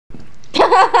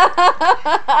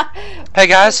Hey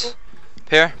guys,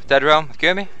 here, Dead Realm,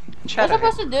 Gumi, What's I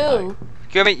supposed to do?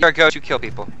 Gumi, you're a ghost, you kill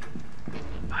people.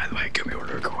 By the way, Gumi, we're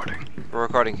recording. We're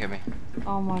recording, Gumi.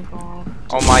 Oh my god.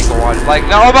 Oh my god, like,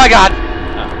 no, oh my god!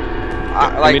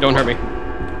 Gumi, don't hurt me.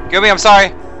 Gumi, I'm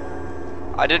sorry.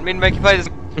 I didn't mean to make you play this.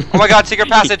 Oh my god, secret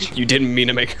passage! You didn't mean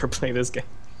to make her play this game.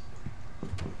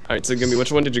 Alright, so Gumi,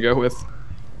 which one did you go with?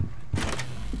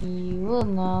 You will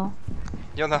know.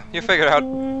 You'll know, you figure it out.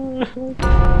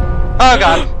 Oh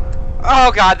god.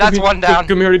 Oh god, that's Gumi, one down.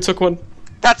 Gumi already took one.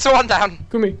 That's one down.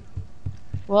 Gumi.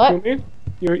 What? Gumi?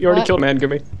 You already killed a man,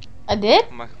 Gumi. I did?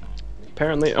 Oh my.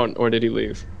 Apparently, or did he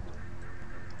leave?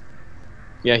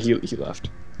 Yeah, he left.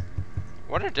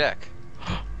 What a dick.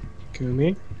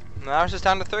 Gumi? Now it's just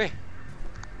down to 3.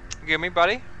 Gumi,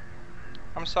 buddy.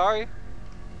 I'm sorry.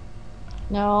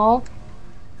 No.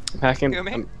 I'm hacking.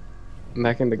 Gumi? I'm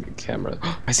hacking the camera.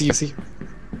 I see you.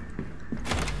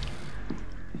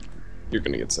 You're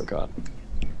gonna get so caught.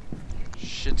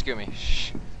 Shh, it's Gumi.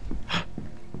 Shh.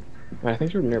 Wait, I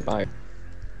think you're nearby.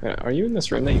 Wait, are you in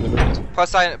this room that you live in?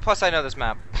 Plus I know this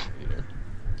map.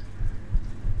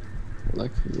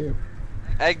 Lucky you.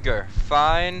 Edgar,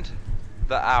 find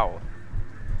the owl.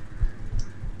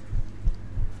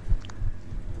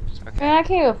 Okay. Man, I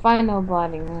can't even find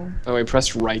nobody, man. Oh wait,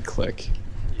 press right click.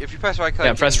 If you press right click,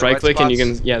 Yeah, press right click and you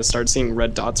spots. can start seeing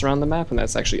red dots around the map, and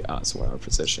that's actually us, one of our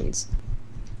positions.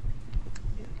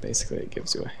 Basically, it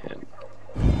gives you a hint.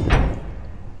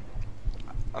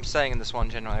 I'm staying in this one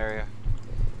general area.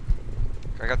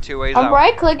 I got 2 ways out. I'm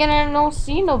right clicking and I don't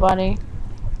see nobody.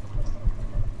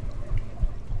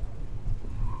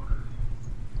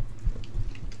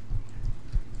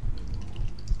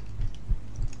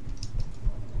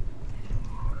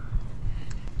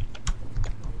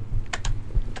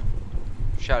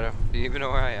 Shadow, do you even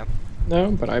know where I am? No,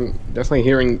 but I'm definitely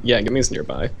hearing. Yeah, Gumi's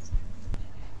nearby.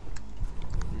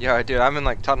 Yeah, dude, I'm in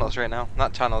like tunnels right now.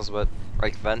 Not tunnels, but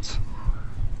like vents.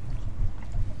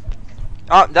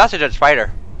 Oh, that's a dead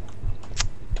spider.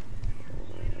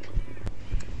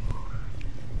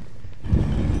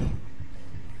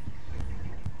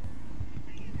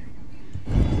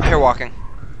 I hear walking.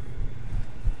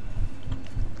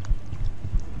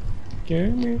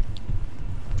 Gumi. I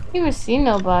don't even see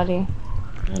nobody.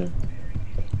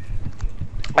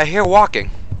 I hear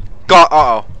walking. God,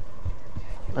 uh-oh.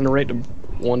 On a rate of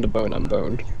 1 to bone, I'm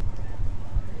boned.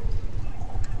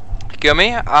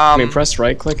 Gumi, I mean, press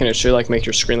right click and it should like make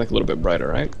your screen like a little bit brighter,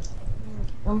 right?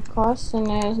 I'm pressing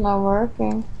it, it's not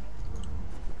working.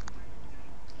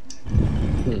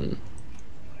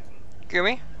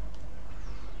 Gumi?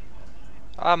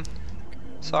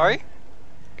 Sorry?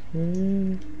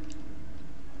 Gumi,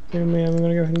 I'm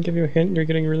gonna go ahead and give you a hint. You're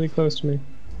getting really close to me.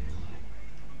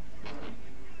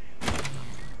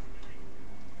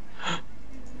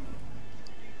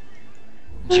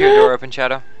 Is your door open,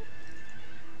 Shadow?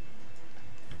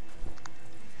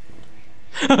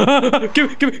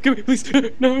 Give me, please.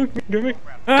 No, give me.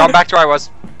 Going back to where I was.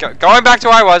 Going back to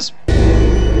where I was.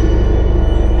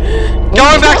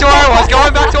 Going back to where I was.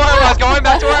 Going back to where I was. Going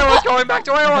back to where I was. Going back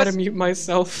to where I I had was. to mute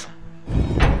myself.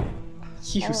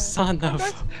 You son of.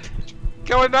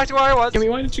 Going back to where I was. Gimme,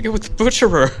 why did you go with the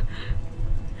butcherer?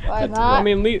 Why That's, not? I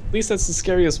mean, at least that's the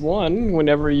scariest one.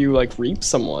 Whenever you like reap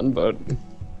someone, but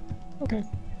okay.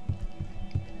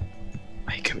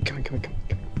 Hey, come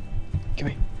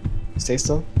me. Stay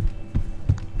still.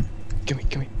 Come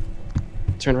me.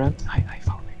 Turn around. Hi,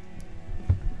 follow me.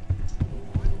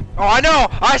 Oh, I know.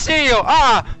 I see you.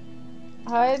 Ah.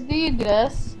 How do you do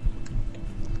this?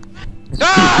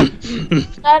 Ah! I don't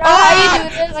know how you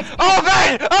do this. I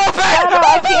can't. Open! Shadow,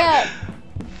 I can't.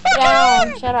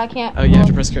 Down. Shadow, I can't. Oh, you have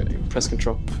to press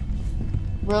control.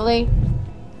 Really?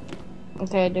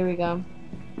 Okay, there we go.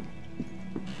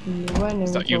 I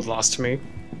thought you've lost me.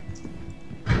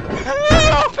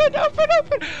 Open!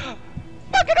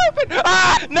 Fucking open!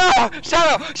 Ah! No!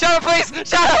 Shadow! Shadow, please!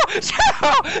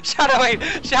 Shadow, wait!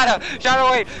 Shadow,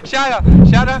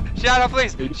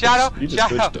 please! Shadow! You just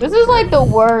switched This is like the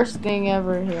worst thing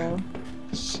ever here.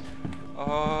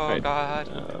 Oh, right, God.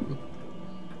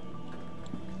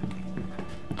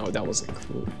 Oh, that was a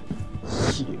cool.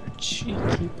 You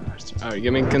cheeky bastard.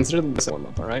 Alright, consider this warm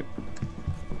up, alright?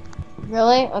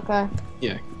 Really? Okay.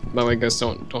 Yeah. By the way, guys,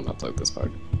 don't upload this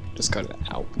part. Just cut it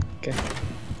out, okay?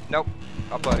 Nope.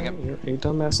 Uploading it. You're a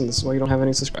dumbass, and this is why you don't have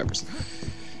any subscribers.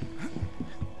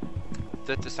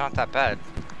 It's not that bad.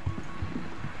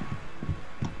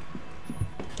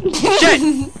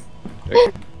 Shit!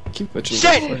 Keep butchering.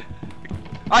 Shit!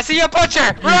 I see a butcher!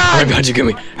 Run! Oh my god, you give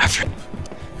me after.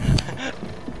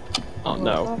 Oh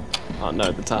no. Oh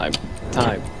no, the time.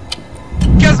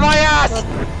 Kiss my ass!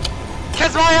 ass!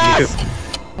 Kiss my ass!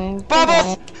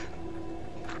 Bubbles!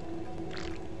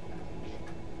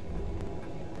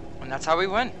 And that's how we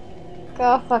win.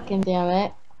 God fucking damn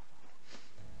it.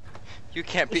 You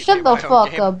can't beat me Shut in the my own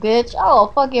fuck game. up, bitch. I will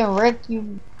fucking wreck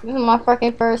you. This is my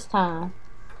fucking first time.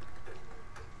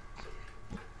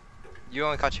 You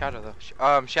only caught Shadow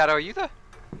though. Shadow, are you the?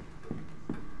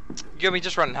 Give me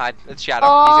just run and hide. It's Shadow.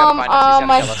 He's gonna find us. He's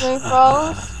My gonna kill screen us.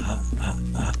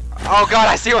 froze. Oh god,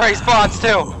 I see where he spawns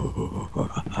too.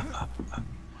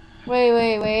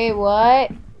 Wait,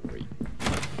 what?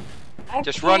 I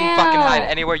Just run and fucking hide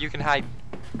can't. anywhere you can hide.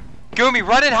 Goomy,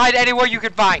 run and hide anywhere you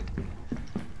can find.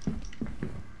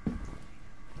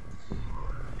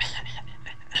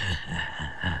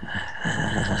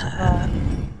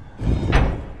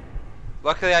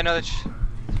 Luckily, I know the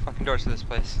fucking doors to this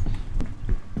place.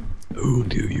 Who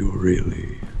do you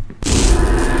really?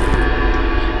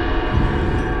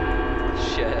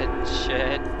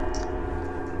 Shit.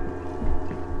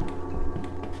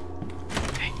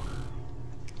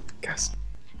 Guys.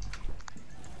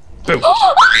 Boom.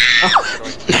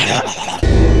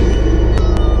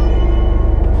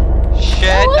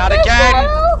 Shit, not again.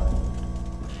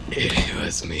 It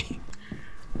was me.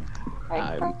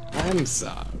 I'm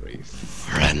sorry,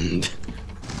 friend.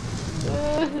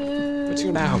 But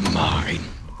you're now mine.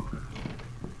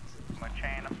 A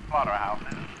chain of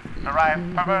slaughterhouses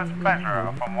derived perverse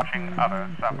pleasure from watching others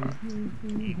suffer.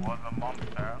 He was a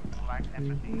monster who lacked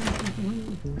empathy.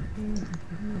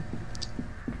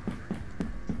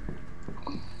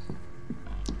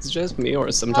 It's just me,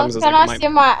 or sometimes it's Can like I see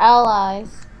my allies?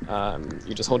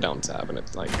 you just hold down tab and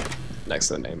it's like next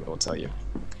to the name it will tell you.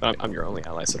 But I'm your only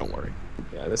ally, so don't worry.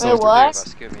 Yeah, this Wait, is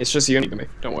what? It's just you and me.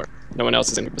 Don't worry. No one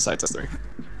else is in here besides us three.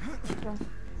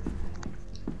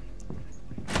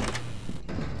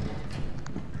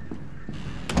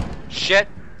 Shit.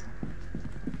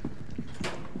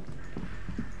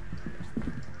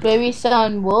 Baby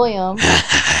son William.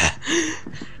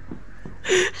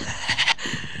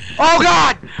 Oh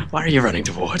god! Why are you running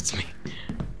towards me?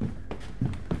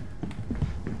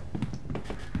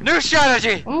 New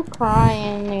strategy! I'm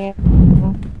crying here.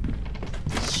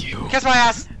 You. Kiss my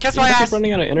ass! Kiss my I keep ass!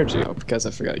 running out of energy because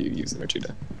I forgot you use energy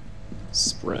to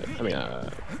sprint.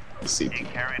 See. He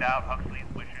carried out Huxley's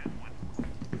wishes with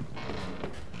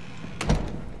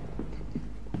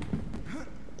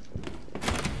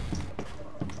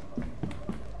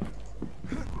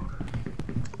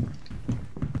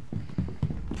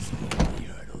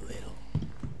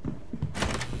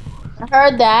I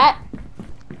heard that.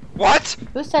 What?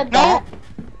 Who said No! that?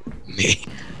 Me.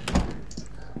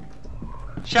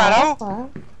 Shadow? What?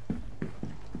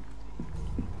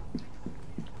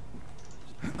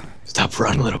 Stop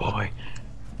running, little boy.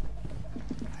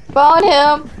 Phone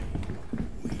him.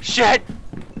 Shit!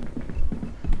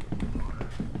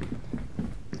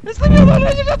 Just leave me alone,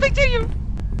 I did nothing to you!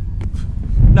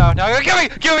 No,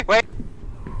 kill me! Wait!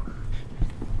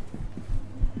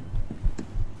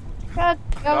 God,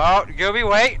 Oh, Gooby,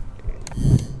 wait!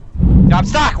 I'm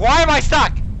stuck! Why am I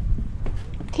stuck?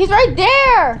 he's right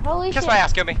there. Holy Kiss shit. my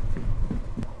ass, Gooby.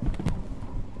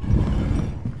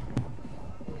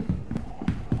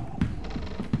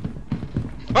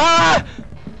 Ah!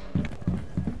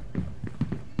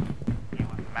 he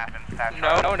was mapping stature.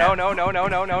 No,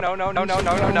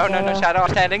 Shadow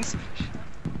standings.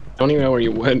 I don't even know where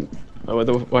you went. Why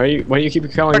do you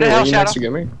keep calling Where me? the Were hell, you next to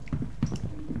Shadow? Gimme?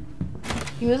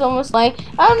 He was almost like,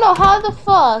 I don't know how the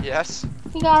fuck Yes.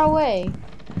 he got away.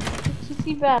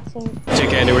 TC bats and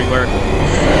JK, I knew where you were.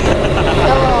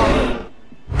 hello.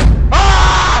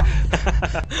 Ah!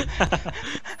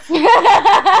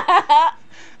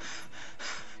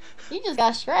 He just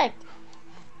got shreked.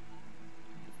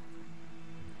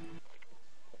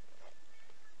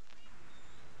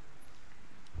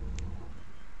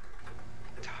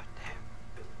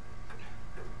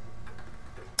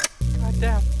 God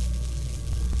damn.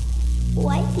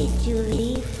 Why did you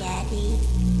leave, Daddy?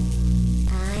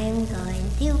 I'm going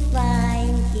to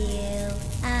find you.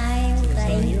 I'm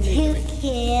going to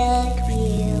kill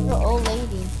you. The old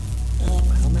lady.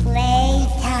 It's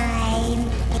playtime.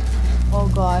 Oh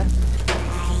god.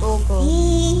 Oh god.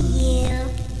 See you.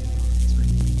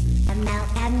 Come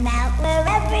out,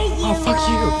 wherever you Oh, fuck are.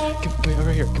 you! Come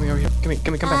over here, come here.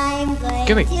 Come back. I'm going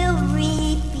Gimme. to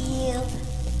reap you.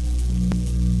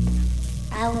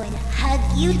 I want to hug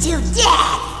you to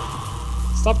death.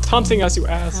 Stop taunting us, you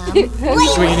ass! Play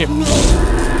Swing in here. with me.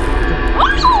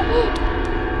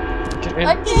 Get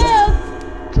I in.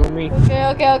 can't. Kill me.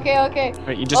 Okay.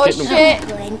 Alright, you just Oh get in the shit. I'm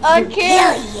going I to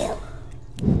can't. kill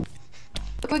you.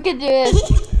 We can do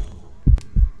this.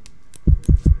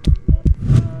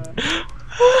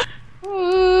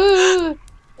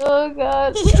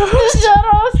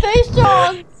 Shadow, stay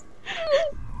strong.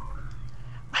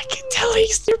 I can tell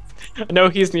he's near. No,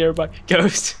 he's nearby.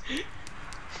 Ghost.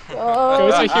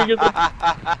 Ghost, I hear you.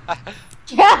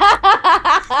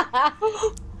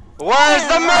 Where's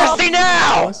the mercy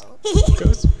now? Ghost.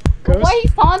 Ghost. Why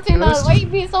he's taunting us? Ghost. Why he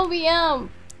being so BM?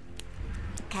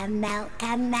 Come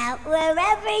out,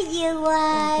 wherever you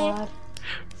are. God.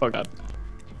 Fuck that.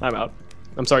 I'm out.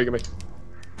 I'm sorry, Gimme.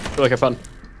 Feel like I fun.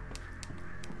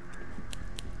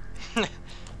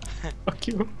 Fuck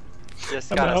you.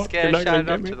 Just I'm gotta out. scare You're not gonna Shadow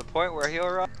get up me. to the point where he'll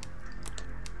run.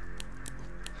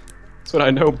 That's what I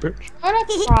know, bitch. I'm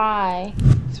gonna cry.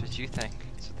 That's what you think.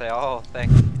 That's what they all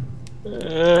think.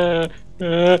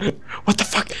 What the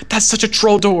fuck? That's such a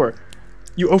troll door.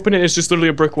 You open it, it's just literally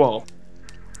a brick wall.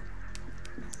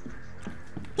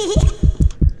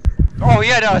 Oh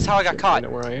yeah, no, that's how I got I caught. know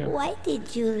where I am. Why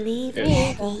did you leave Yeah.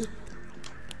 Daddy?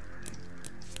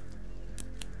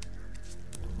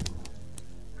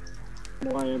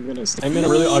 Why I'm gonna. I'm in a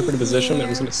really awkward position. I'm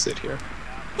just gonna sit here.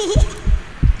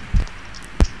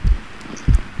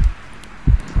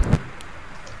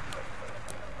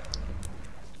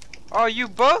 Oh, you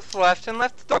both left and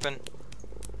left the door open.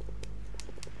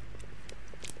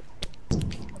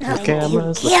 I'm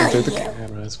Cameras, going looking to through the kill you.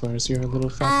 cameras. Where's your little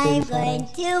fat I'm baby going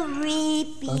father? to reap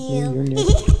Fuck me, you're you. near.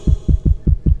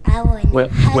 I want to Wait,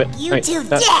 hug you wait, to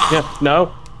death. yeah,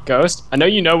 no, Ghost. I know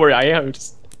you know where I am.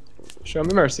 Just show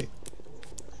me mercy.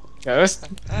 Ghost,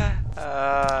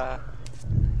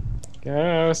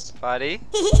 Ghost. Buddy.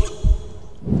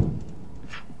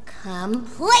 Come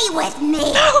play with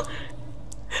me. No,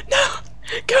 no,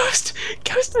 Ghost,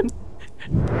 Ghost.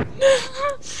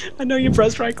 I know you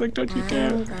pressed right click. Don't you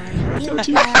dare. I'm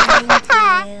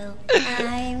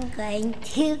going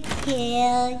to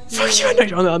kill you. Fuck you! I know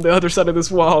you're on the other side of this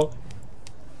wall.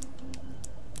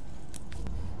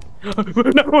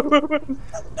 No.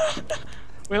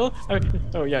 Will?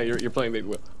 Oh yeah, you're playing Baby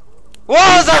Will.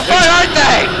 Walls are fun, aren't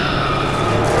they?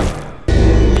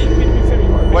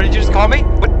 What did you just call me?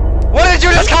 What did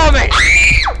you just call me?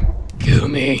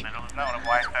 Goomy. Little is known of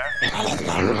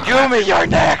Whitehurst. Goomy, you're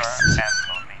next.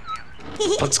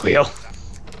 Don't squeal.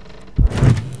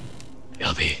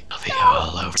 He'll be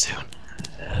all over soon.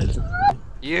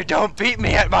 You don't beat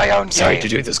me at my own game. Sorry to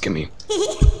do this, Goomy.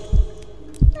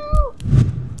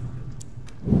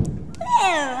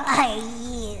 Where are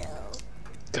you?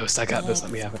 Ghost, I got this.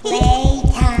 Let me have it.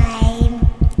 Playtime.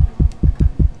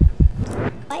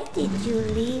 Why did you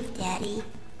leave, Daddy?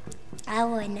 I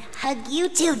want to hug you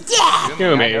to death.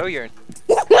 Goomy, I know Goomy. you're.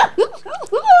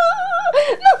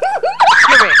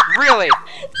 Goomy, really?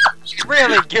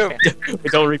 Really, Goomy?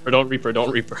 Wait, don't Reaper, don't Reaper,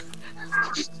 don't Reaper.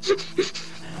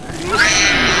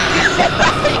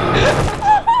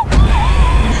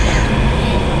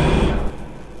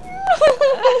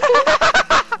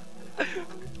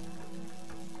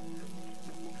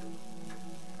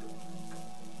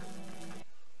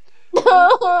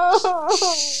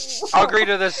 I'll agree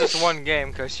to this just one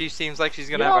game because she seems like she's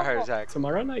gonna have a heart attack.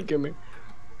 Tomorrow night, Goomy.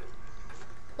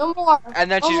 No more.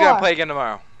 And then No she's more. gonna play again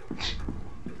tomorrow.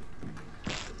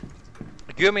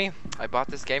 Goomy, I bought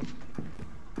this game.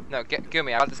 No,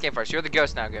 Goomy, I bought this game first. You're the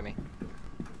ghost now, Goomy.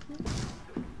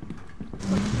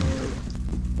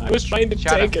 I was trying to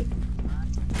Shut take up. it.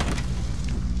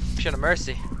 Should have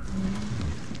mercy.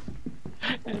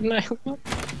 And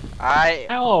I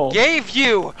Ow. gave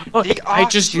you Oh, the I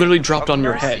just offshoot literally dropped of on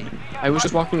your mercy. head. I was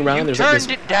just walking around You and there's like this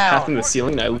turned it down. path in the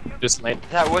ceiling and I just landed.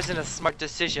 That wasn't a smart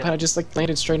decision. But I just like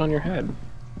landed straight on your head.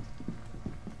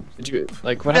 Did you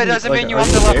like what That happened? doesn't like, mean you are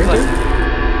have to left there? click.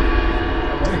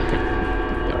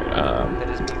 Alright, That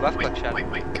is me left click shot.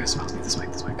 wait, guys, follow me this way,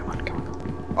 come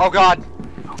on. Oh god.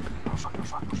 Oh fuck.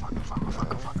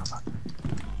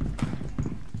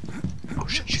 Oh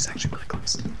shit, she's actually really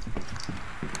close.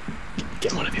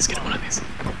 Get one of these, Come on.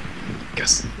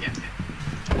 Guess, yeah.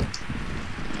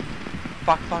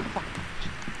 Fuck.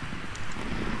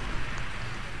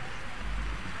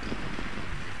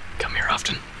 Come here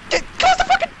often. Close the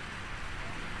fucking.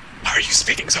 Why are you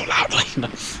speaking so loudly?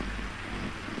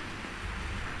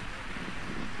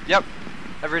 Yep.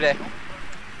 Every day.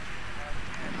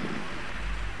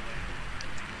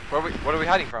 What are we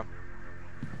hiding from?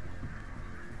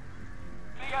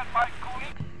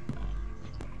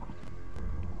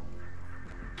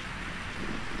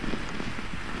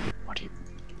 What are you?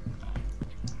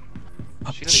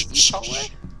 She in the east hallway?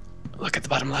 Look at the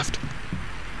bottom left.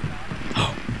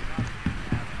 Oh.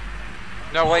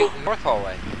 No, wait, north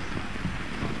hallway.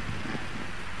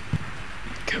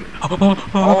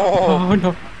 Oh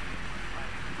no.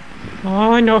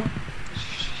 Oh no.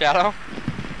 Shadow?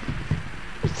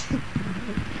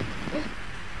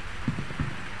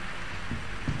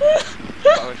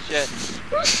 shit.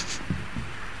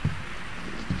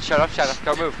 Shut up,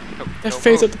 go move. That Go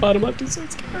face move. at the bottom left is so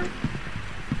scary.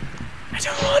 I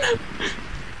don't wanna.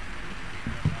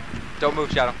 Don't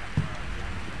move, Shadow.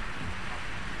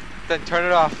 Then turn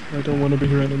it off. I don't wanna be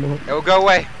here anymore. It will go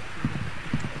away.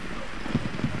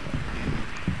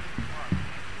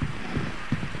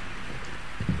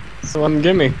 So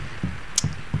gimme.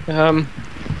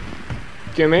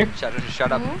 Gimme. Shadow, just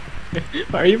shut up.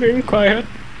 Hmm? Are you being quiet?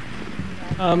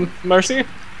 Mercy?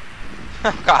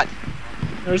 Oh God.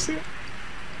 Mercy?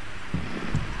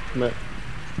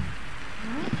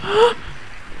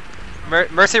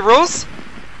 Mercy rules?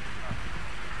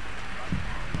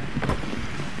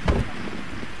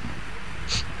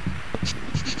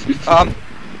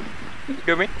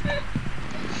 Give me.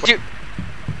 You.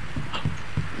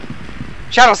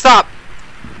 Shadow, stop!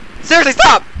 Seriously,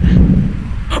 stop!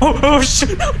 Oh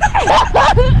shit!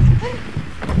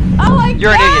 Oh my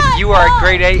You're an God, idiot. You are a no.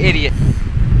 grade A idiot.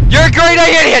 You're a grade A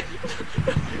idiot!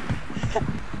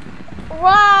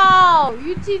 Wow!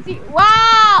 UTC.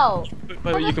 Wow!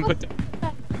 Wait, you can put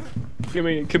down.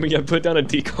 Can we put down a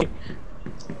decoy?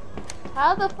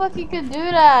 How the fuck you could do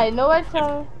that? Nobody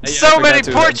told me. So many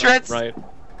portraits! Right.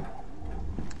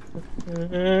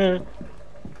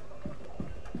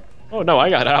 Oh no, I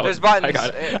got out. There's buttons. I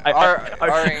got it.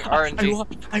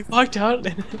 RNG. I walked out.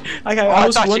 And I I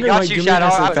was thought she wondering got why you, Gumi Shadow.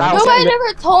 has I the was thousand. Nobody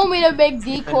never told me to make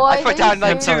decoys. I put down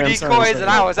like Are you two serious? decoys and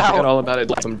I was I forgot out. all about it.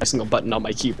 Like I'm pressing a button on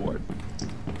my keyboard.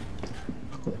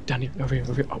 Down here, over here.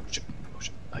 Oh shit,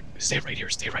 Like, stay right here.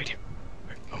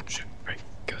 Oh shit, right.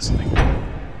 Goes like.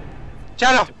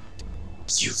 Shadow!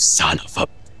 You son of a.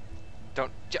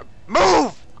 Don't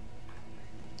move!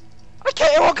 I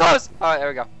can't. It won't close. All right, there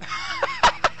we go.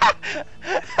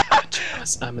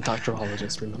 I'm a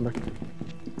doctorologist, remember?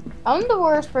 I'm the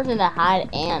worst person to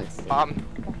hide ants.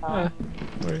 Right.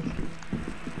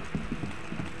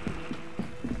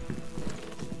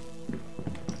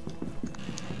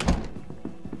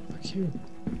 Fuck you.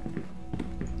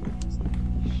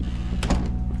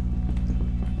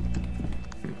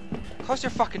 Close your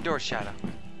fucking door, Shadow.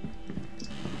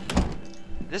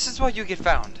 This is why you get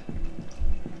found.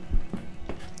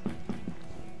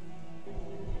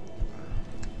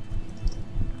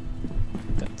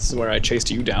 That's where I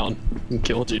chased you down and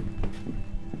killed you.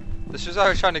 This was where I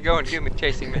was trying to go and you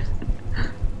chasing me.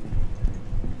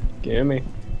 Give me.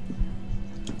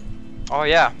 Oh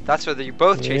yeah, that's where you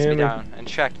both chased me Yeah, down and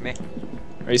checked me.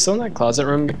 Are you still in that closet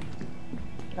room?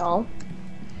 No.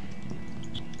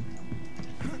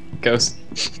 Ghost.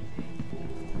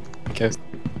 Ghost.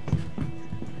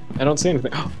 I don't see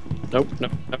anything. Oh, nope.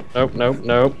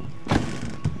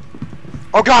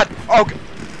 Oh God! Oh,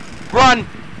 run!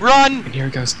 Run! And here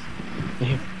it goes.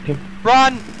 Here.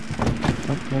 Run!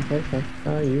 Okay.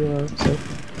 You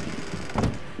safe.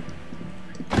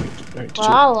 Alright, Well,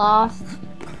 I lost.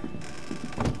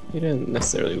 you didn't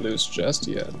necessarily lose just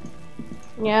yet.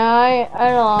 Yeah,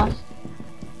 I lost.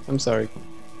 I'm sorry.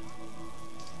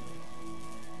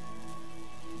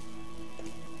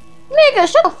 Nigga,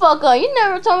 shut the fuck up. You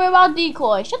never told me about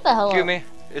decoy. Shut the hell up. Excuse me.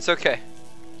 It's okay.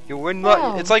 You win.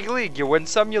 No. It's like a league. You win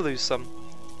some, you lose some.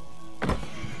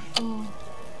 Mm.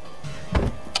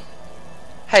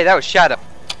 Hey, that was Shadow.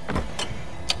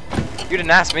 You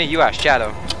didn't ask me. You asked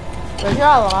Shadow. But you're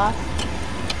all lost.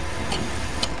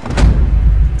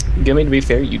 Gimme, to be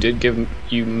fair,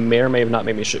 you may or may have not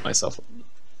made me shit myself.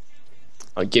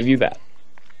 I'll give you that.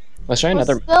 Let's try But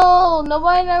another. still,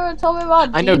 nobody never told me about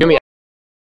I know, decoy.